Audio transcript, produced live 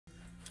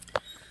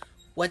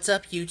What's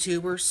up,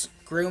 YouTubers?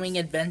 Grooming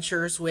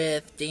Adventures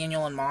with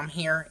Daniel and Mom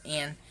here,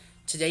 and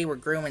today we're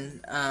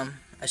grooming a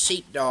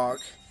sheepdog.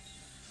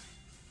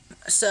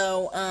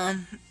 So,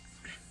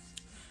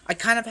 I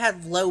kind of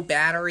had low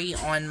battery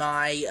on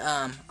my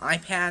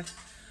iPad.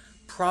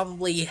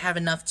 Probably have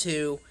enough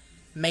to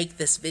make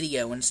this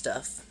video and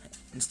stuff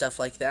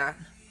like that.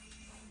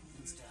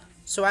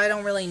 So I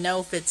don't really know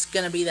if it's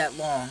gonna be that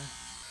long.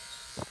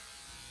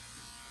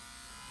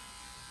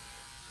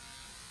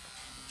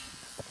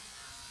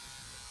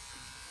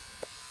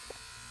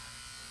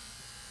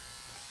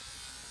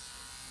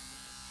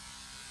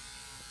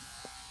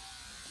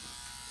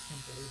 I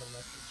can't believe I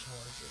left the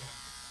charger.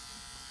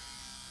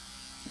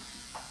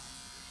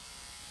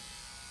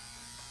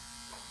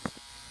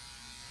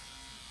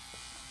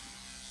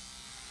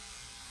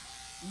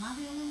 Am I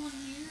the only one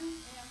here?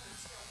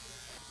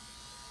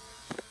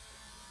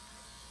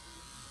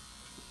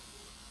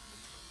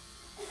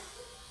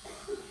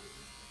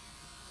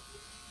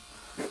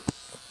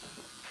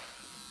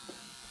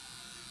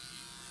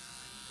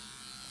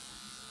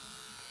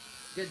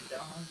 Good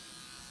dog.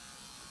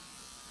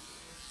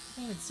 I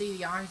can't even see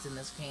the eyes in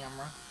this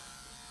camera.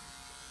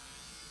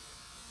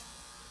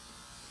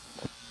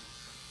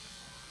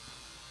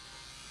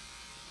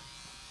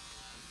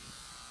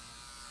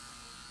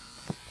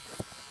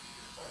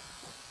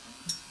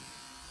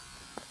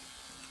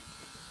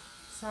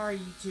 Sorry,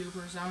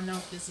 YouTubers, I don't know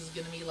if this is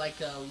gonna be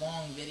like a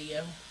long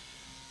video.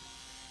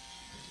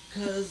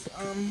 Cause,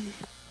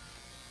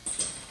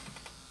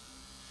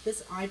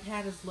 this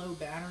iPad is low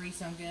battery,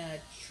 so I'm gonna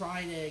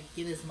try to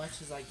get as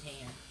much as I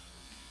can.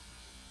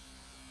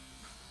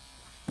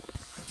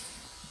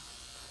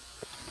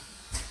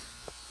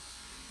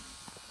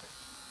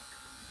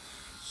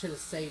 Should have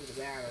saved the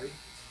battery.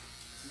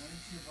 Maybe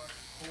you should work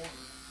a quarter.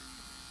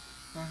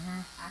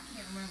 Uh-huh. I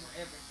can't remember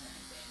everything,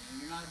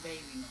 Daniel. You're not a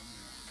baby no more.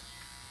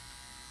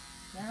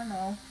 I don't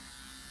know.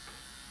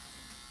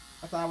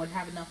 I thought I would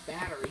have enough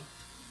battery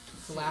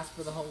to last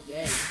for the whole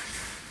day.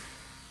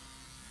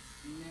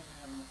 You never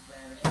have enough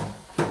battery.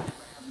 You never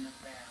have enough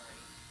battery.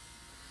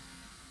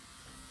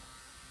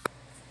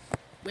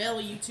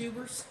 Well,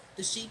 YouTubers,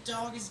 the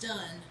sheepdog is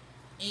done,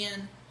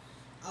 and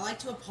I like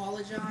to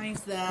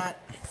apologize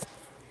that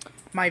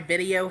my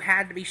video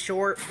had to be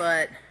short,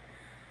 but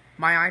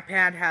my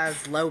iPad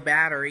has low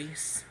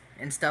batteries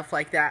and stuff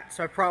like that,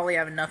 so I probably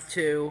have enough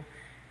to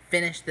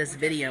finish this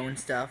video and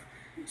stuff.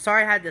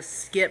 Sorry I had to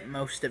skip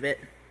most of it.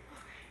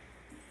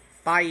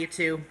 Bye, you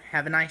two.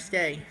 Have a nice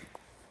day.